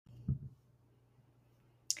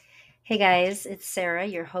Hey guys, it's Sarah,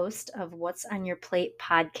 your host of What's on Your Plate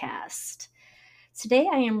podcast. Today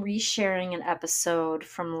I am resharing an episode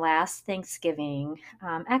from last Thanksgiving.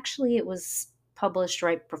 Actually, it was published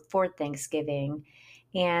right before Thanksgiving.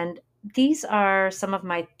 And these are some of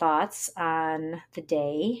my thoughts on the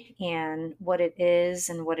day and what it is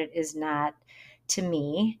and what it is not to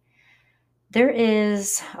me. There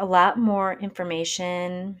is a lot more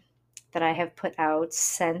information that I have put out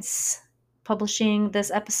since publishing this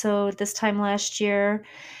episode this time last year.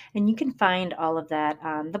 And you can find all of that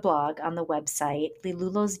on the blog, on the website,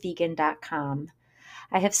 lilulosvegan.com.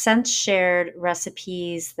 I have since shared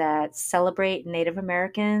recipes that celebrate Native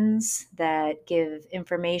Americans, that give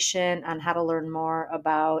information on how to learn more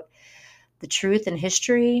about the truth and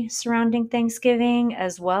history surrounding Thanksgiving,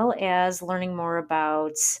 as well as learning more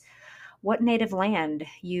about what native land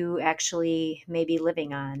you actually may be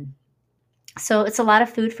living on. So it's a lot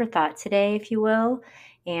of food for thought today, if you will,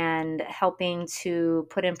 and helping to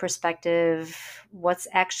put in perspective what's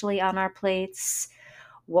actually on our plates,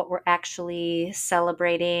 what we're actually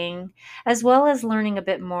celebrating, as well as learning a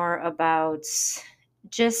bit more about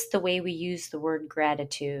just the way we use the word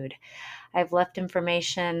gratitude. I've left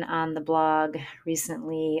information on the blog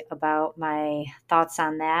recently about my thoughts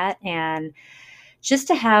on that, and just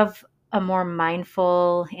to have a more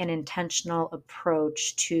mindful and intentional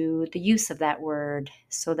approach to the use of that word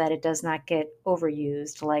so that it does not get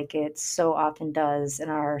overused like it so often does in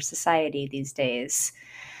our society these days.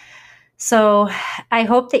 So I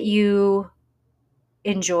hope that you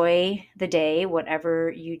enjoy the day,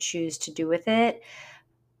 whatever you choose to do with it.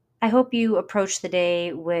 I hope you approach the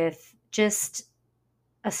day with just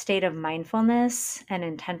a state of mindfulness and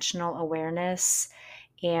intentional awareness,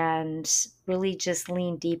 and really just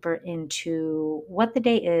lean deeper into what the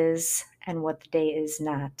day is and what the day is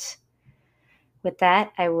not. With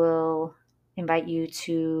that, I will invite you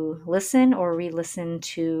to listen or re listen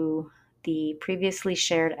to the previously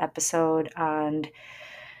shared episode on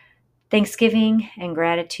Thanksgiving and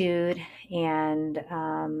gratitude and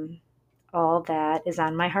all that is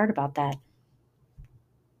on my heart about that.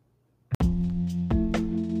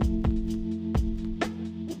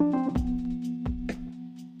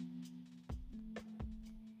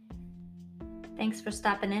 Thanks for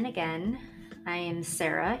stopping in again. I am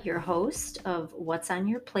Sarah, your host of What's on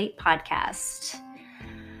Your Plate podcast.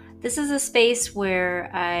 This is a space where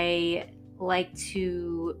I like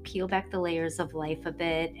to peel back the layers of life a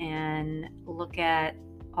bit and look at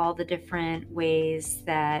all the different ways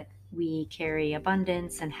that we carry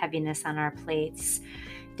abundance and heaviness on our plates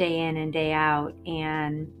day in and day out.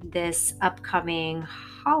 And this upcoming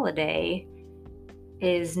holiday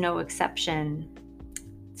is no exception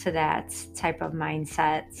to that type of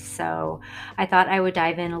mindset. So I thought I would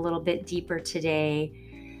dive in a little bit deeper today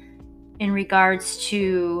in regards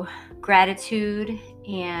to gratitude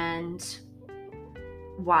and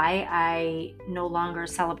why I no longer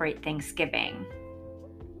celebrate Thanksgiving.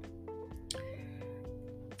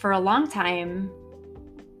 For a long time,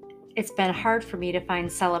 it's been hard for me to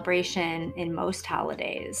find celebration in most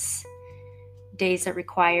holidays. Days that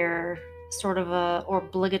require sort of a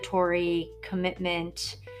obligatory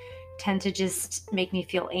commitment tend to just make me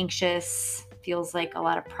feel anxious, feels like a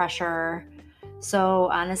lot of pressure. So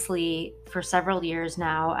honestly, for several years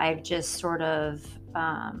now, I've just sort of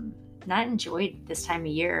not enjoyed this time of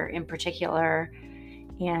year in particular,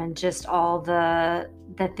 and just all the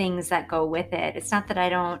things that go with it. It's not that I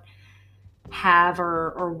don't have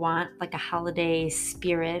or want like a holiday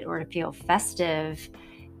spirit or to feel festive.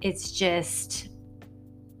 It's just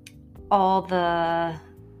all the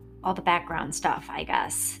background stuff, I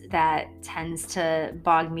guess, that tends to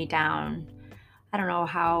bog me down. I don't know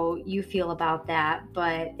how you feel about that,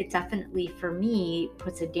 but it definitely for me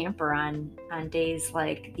puts a damper on days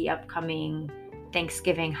like the upcoming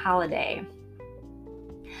Thanksgiving holiday.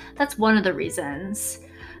 That's one of the reasons.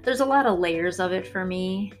 There's a lot of layers of it for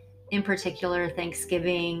me. In particular,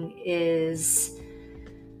 Thanksgiving is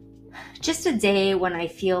just a day when I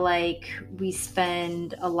feel like we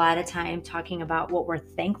spend a lot of time talking about what we're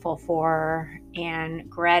thankful for and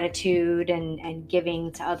gratitude and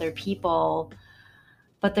giving to other people.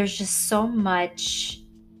 But there's just so much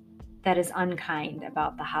that is unkind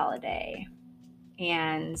about the holiday.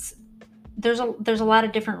 And there's a lot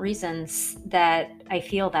of different reasons that I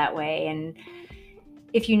feel that way. And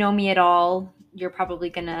if you know me at all, you're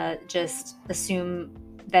probably gonna just assume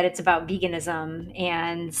that it's about veganism,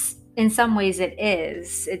 and in some ways it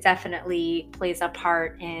is. It definitely plays a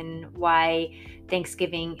part in why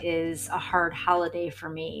Thanksgiving is a hard holiday for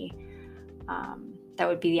me. That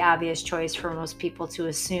would be the obvious choice for most people to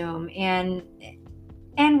assume, and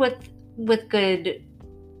with good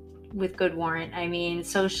with good warrant. I mean,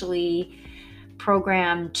 socially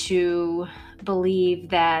programmed to believe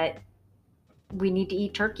that we need to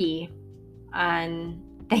eat turkey on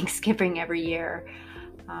Thanksgiving every year.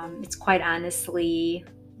 It's quite honestly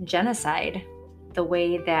genocide, the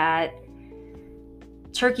way that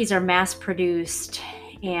turkeys are mass produced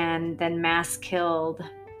and then mass killed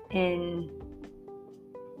in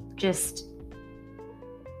just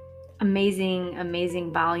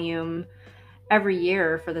amazing volume every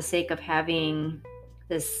year for the sake of having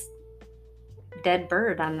this dead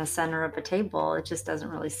bird on the center of a table. It just doesn't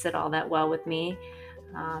really sit all that well with me.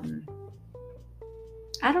 I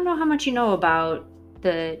don't know how much you know about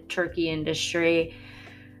the turkey industry,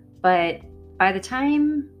 but by the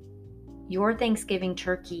time your Thanksgiving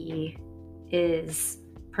turkey is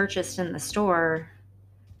purchased in the store,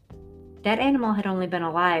 that animal had only been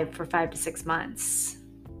alive for 5 to 6 months.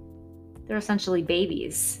 They're essentially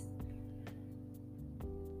babies.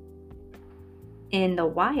 In the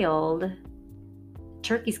wild,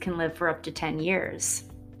 turkeys can live for up to 10 years.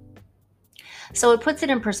 So it puts it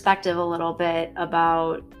in perspective a little bit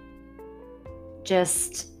about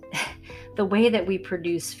just the way that we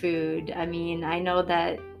produce food. I mean, I know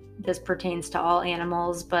that this pertains to all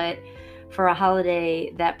animals, but for a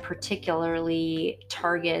holiday that particularly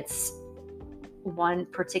targets one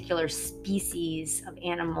particular species of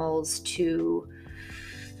animals to,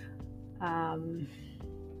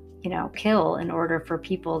 kill in order for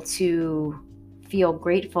people to feel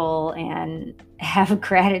grateful and have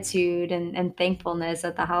gratitude and thankfulness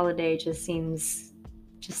at the holiday just seems,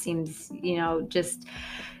 just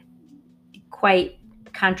quite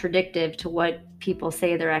contradictory to what people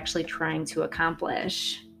say they're actually trying to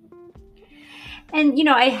accomplish. And,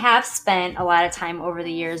 I have spent a lot of time over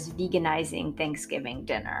the years veganizing Thanksgiving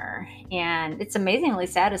dinner, and it's amazingly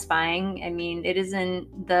satisfying. I mean, it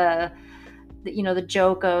isn't the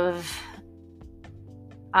joke of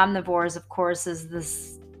omnivores, of course, is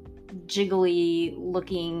this jiggly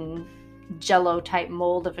looking Jello type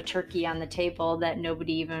mold of a turkey on the table that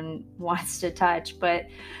nobody even wants to touch. But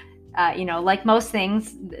like most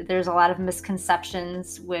things, there's a lot of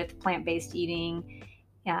misconceptions with plant-based eating,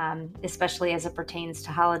 especially as it pertains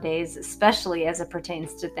to holidays, especially as it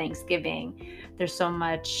pertains to Thanksgiving. There's so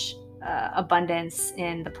much abundance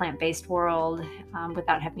in the plant-based world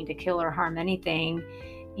without having to kill or harm anything.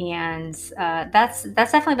 And that's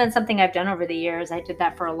definitely been something I've done over the years. I did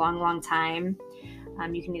that for a long time.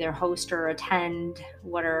 You can either host or attend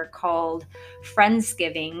what are called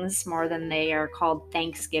Friendsgivings more than they are called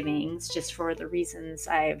Thanksgivings, just for the reasons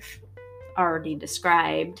I've already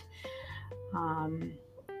described.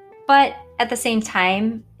 But at the same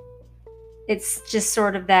time, it's just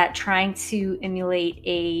sort of that trying to emulate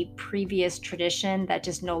a previous tradition that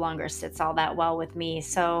just no longer sits all that well with me.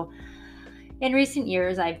 So in recent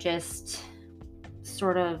years, I've just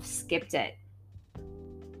sort of skipped it.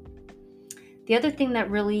 The other thing that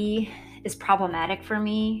really is problematic for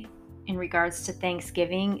me in regards to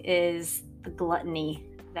Thanksgiving is the gluttony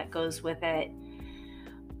that goes with it.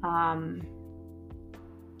 I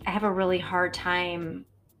have a really hard time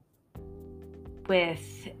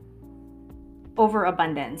with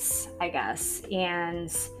overabundance, I guess,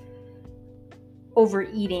 and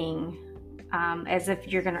overeating as if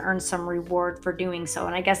you're going to earn some reward for doing so.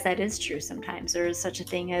 And I guess that is true sometimes. There is such a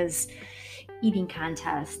thing as eating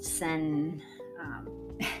contests and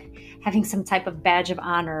having some type of badge of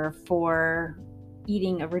honor for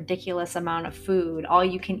eating a ridiculous amount of food, all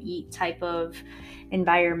you can eat type of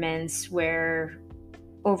environments where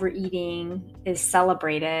overeating is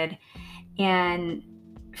celebrated. And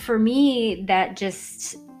for me, that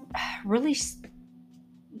just really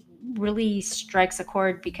strikes a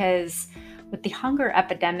chord, because with the hunger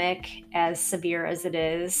epidemic as severe as it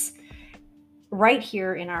is, right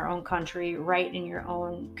here in our own country, right in your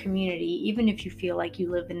own community, even if you feel like you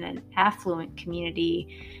live in an affluent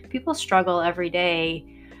community, people struggle every day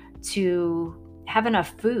to have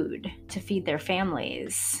enough food to feed their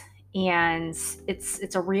families. And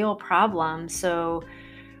it's a real problem. So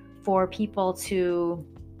for people to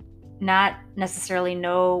not necessarily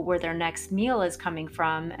know where their next meal is coming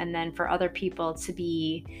from, and then for other people to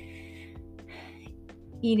be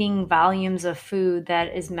eating volumes of food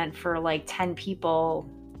that is meant for like 10 people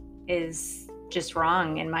is just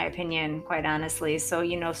wrong, in my opinion, quite honestly. So,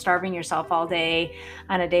 starving yourself all day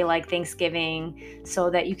on a day like Thanksgiving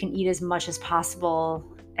so that you can eat as much as possible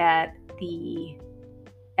at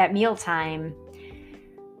mealtime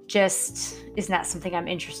just is not something I'm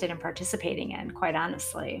interested in participating in, quite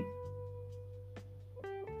honestly.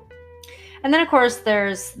 And then, of course,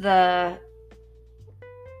 there's the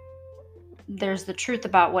truth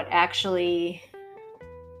about what actually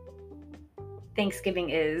Thanksgiving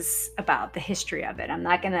is about, the history of it. I'm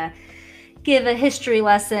not going to give a history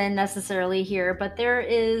lesson necessarily here, but there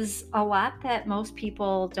is a lot that most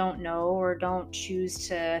people don't know or don't choose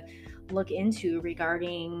to look into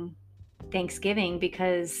regarding Thanksgiving,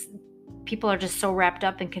 because people are just so wrapped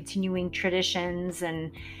up in continuing traditions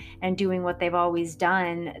and doing what they've always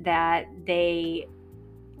done that they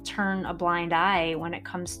turn a blind eye when it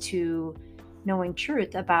comes to knowing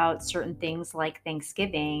truth about certain things like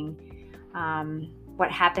Thanksgiving.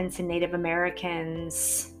 What happened to Native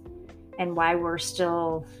Americans and why we're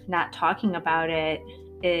still not talking about it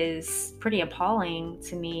is pretty appalling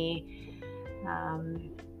to me.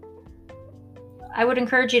 I would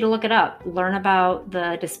encourage you to look it up, learn about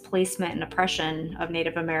the displacement and oppression of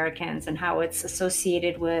Native Americans and how it's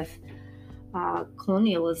associated with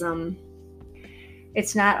colonialism.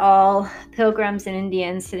 It's not all pilgrims and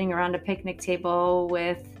Indians sitting around a picnic table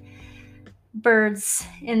with birds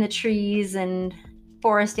in the trees and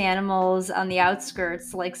forest animals on the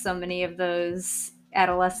outskirts, like so many of those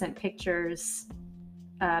adolescent pictures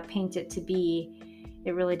paint it to be.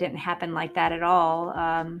 It really didn't happen like that at all.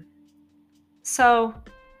 So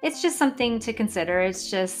it's just something to consider.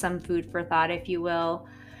 It's just some food for thought, if you will,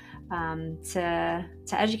 to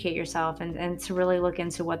educate yourself and to really look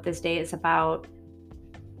into what this day is about.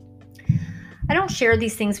 I don't share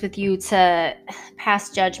these things with you to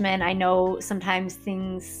pass judgment. I know sometimes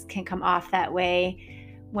things can come off that way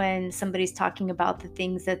when somebody's talking about the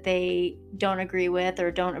things that they don't agree with or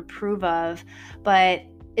don't approve of, but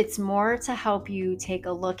it's more to help you take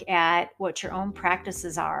a look at what your own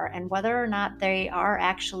practices are and whether or not they are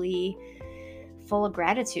actually full of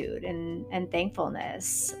gratitude and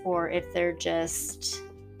thankfulness, or if they're just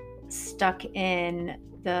stuck in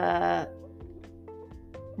the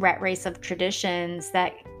rat race of traditions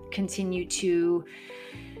that continue to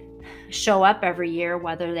show up every year,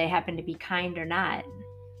 whether they happen to be kind or not.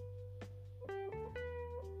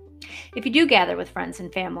 If you do gather with friends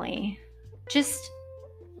and family, just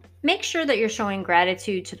make sure that you're showing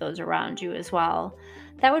gratitude to those around you as well.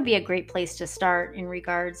 That would be a great place to start in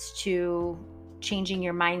regards to changing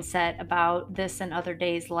your mindset about this and other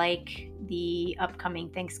days like the upcoming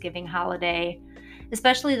Thanksgiving holiday,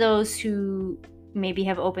 especially those who maybe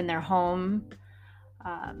have opened their home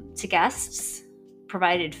to guests,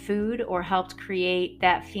 provided food, or helped create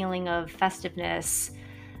that feeling of festiveness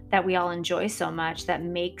that we all enjoy so much, that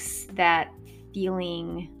makes that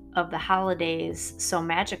feeling of the holidays so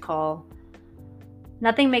magical.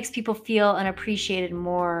 Nothing makes people feel unappreciated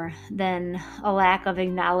more than a lack of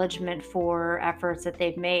acknowledgement for efforts that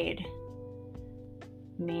they've made.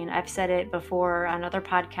 I mean, I've said it before on other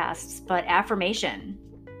podcasts, but affirmation,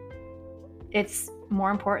 it's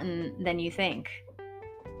more important than you think.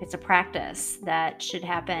 It's a practice that should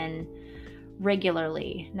happen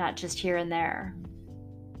regularly, not just here and there.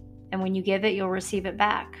 And when you give it, you'll receive it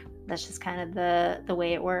back. That's just kind of the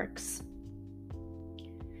way it works.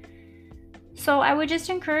 So I would just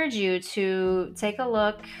encourage you to take a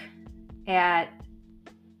look at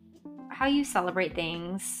how you celebrate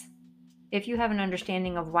things, if you have an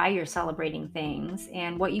understanding of why you're celebrating things,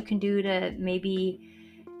 and what you can do to maybe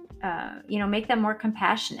make them more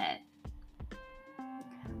compassionate.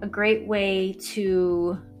 A great way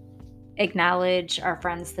to acknowledge our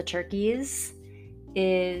friends, the turkeys,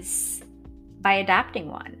 is by adopting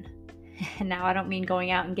one. And now I don't mean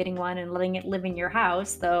going out and getting one and letting it live in your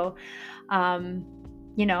house, though,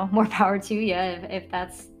 more power to you if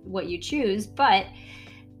that's what you choose. But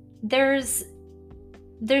there's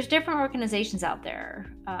different organizations out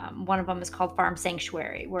there. One of them is called Farm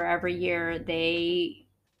Sanctuary, where every year they,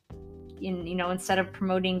 instead of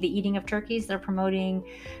promoting the eating of turkeys, they're promoting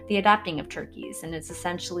the adopting of turkeys. And it's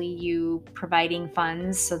essentially you providing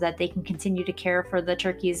funds so that they can continue to care for the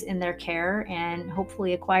turkeys in their care and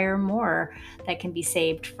hopefully acquire more that can be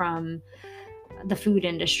saved from the food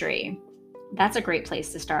industry. That's a great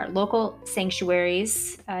place to start. Local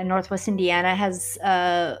sanctuaries. Northwest Indiana has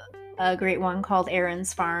a great one called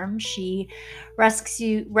Erin's Farm. She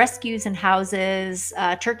rescues and houses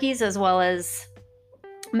turkeys as well as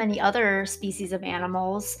many other species of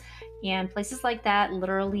animals, and places like that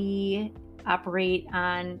literally operate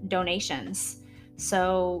on donations.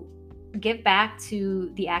 So give back to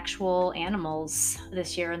the actual animals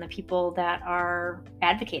this year and the people that are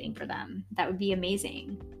advocating for them. That would be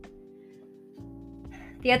amazing.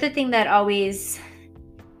 The other thing that always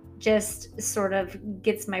just sort of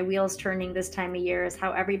gets my wheels turning this time of year is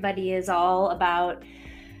how everybody is all about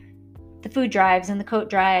the food drives and the coat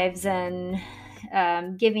drives and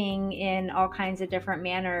giving in all kinds of different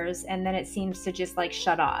manners, and then it seems to just like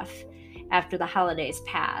shut off. after the holidays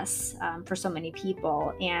pass for so many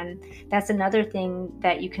people. And that's another thing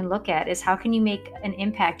that you can look at is how can you make an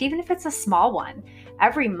impact, even if it's a small one,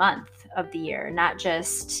 every month of the year, not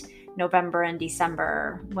just November and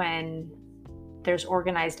December when there's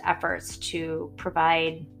organized efforts to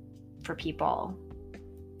provide for people.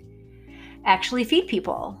 Actually feed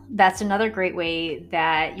people. That's another great way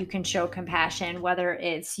that you can show compassion, whether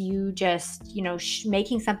it's you just,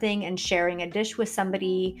 making something and sharing a dish with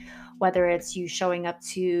somebody, whether it's you showing up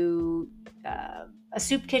to a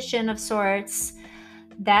soup kitchen of sorts.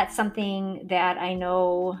 That's something that I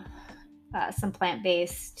know some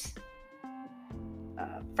plant-based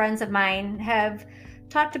friends of mine have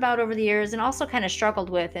talked about over the years and also kind of struggled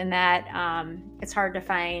with, in that it's hard to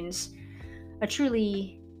find a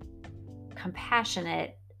truly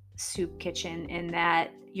compassionate soup kitchen in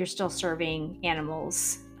that you're still serving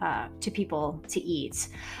animals to people to eat.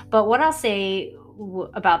 But what I'll say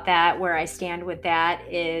about that, where I stand with that,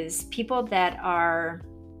 is people that are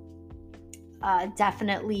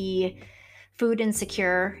definitely food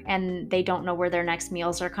insecure and they don't know where their next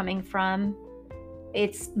meals are coming from.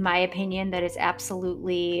 It's my opinion that it's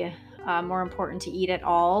absolutely more important to eat at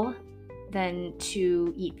all than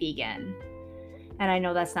to eat vegan. And I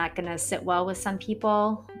know that's not going to sit well with some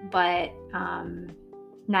people, but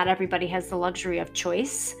not everybody has the luxury of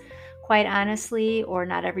choice, quite honestly, or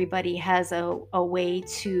not everybody has a way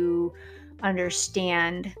to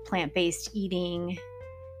understand plant-based eating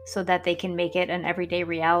so that they can make it an everyday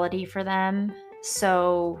reality for them.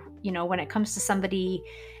 So, when it comes to somebody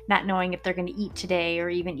not knowing if they're going to eat today or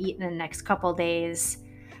even eat in the next couple days,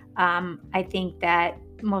 I think that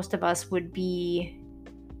most of us would be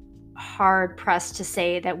hard pressed to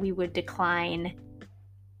say that we would decline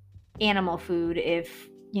animal food if,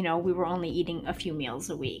 we were only eating a few meals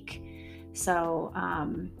a week. So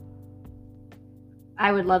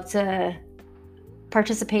I would love to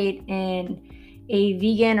participate in a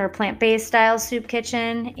vegan or plant-based style soup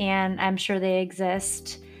kitchen, and I'm sure they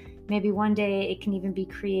exist. Maybe one day it can even be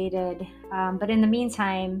created. But in the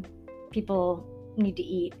meantime, people need to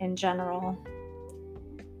eat in general.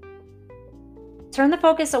 Turn the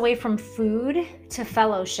focus away from food to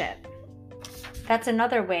fellowship. That's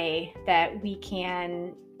another way that we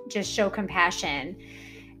can just show compassion.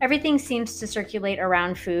 Everything seems to circulate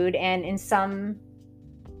around food, and in some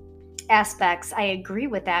aspects, I agree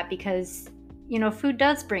with that because, food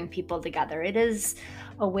does bring people together. It is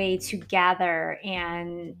a way to gather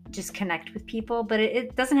and just connect with people, but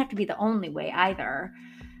it doesn't have to be the only way either.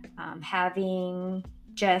 Having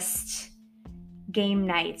just game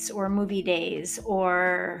nights or movie days,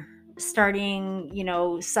 or starting,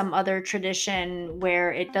 some other tradition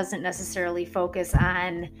where it doesn't necessarily focus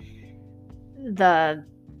on the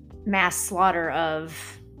mass slaughter of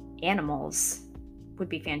animals would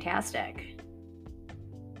be fantastic.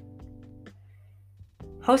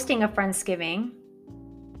 Hosting a Friendsgiving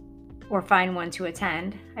or find one to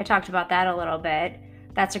attend. I talked about that a little bit.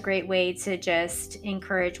 That's a great way to just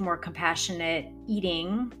encourage more compassionate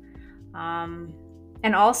eating.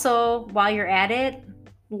 And also, while you're at it,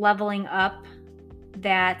 leveling up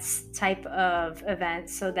that type of event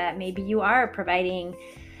so that maybe you are providing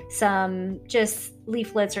some just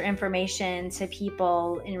leaflets or information to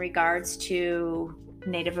people in regards to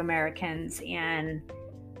Native Americans and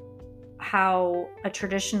how a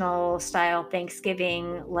traditional style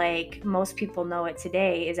Thanksgiving, like most people know it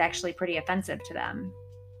today, is actually pretty offensive to them.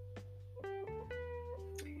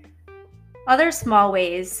 Other small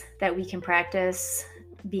ways that we can practice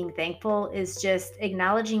being thankful is just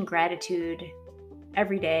acknowledging gratitude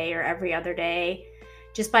every day or every other day,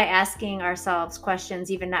 just by asking ourselves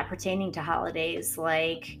questions, even not pertaining to holidays,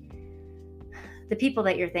 like the people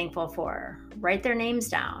that you're thankful for. Write their names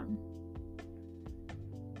down.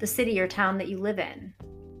 The city or town that you live in.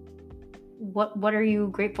 What are you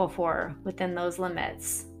grateful for within those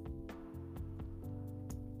limits?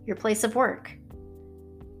 Your place of work.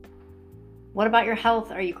 What about your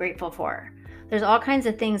health are you grateful for? There's all kinds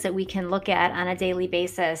of things that we can look at on a daily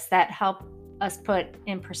basis that help us put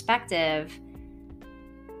in perspective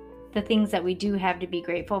the things that we do have to be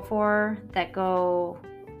grateful for, that go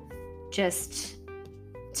just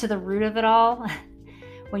to the root of it all.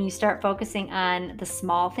 When you start focusing on the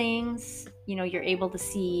small things, you're able to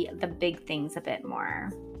see the big things a bit more.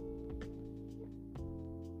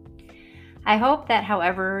 I hope that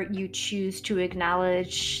however you choose to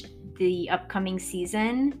acknowledge the upcoming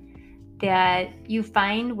season, that you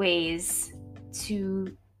find ways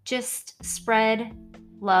to just spread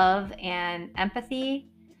love and empathy.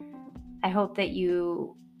 I hope that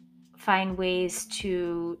you find ways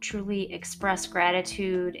to truly express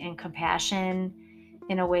gratitude and compassion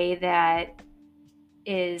in a way that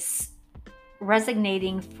is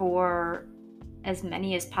resonating for as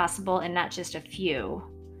many as possible and not just a few.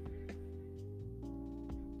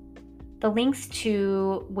 The links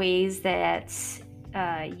to ways that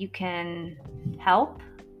you can help,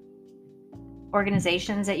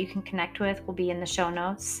 organizations that you can connect with, will be in the show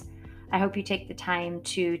notes. I hope you take the time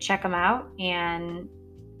to check them out and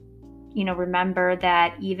remember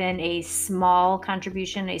that even a small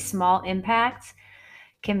contribution, a small impact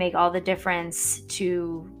can make all the difference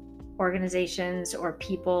to organizations or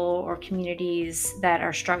people or communities that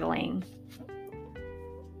are struggling.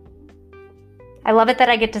 I love it that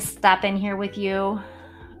I get to stop in here with you.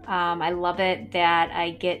 I love it that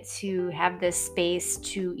I get to have this space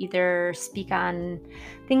to either speak on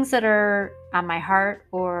things that are on my heart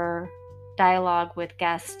or dialogue with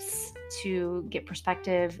guests to get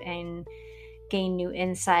perspective and gain new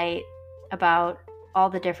insight about all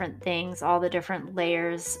the different things, all the different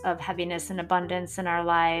layers of heaviness and abundance in our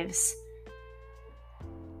lives.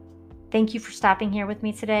 Thank you for stopping here with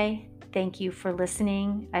me today. Thank you for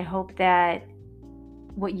listening. I hope that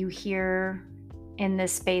what you hear in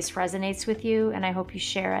this space resonates with you, and I hope you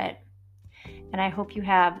share it. And I hope you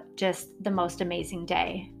have just the most amazing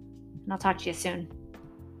day. And I'll talk to you soon.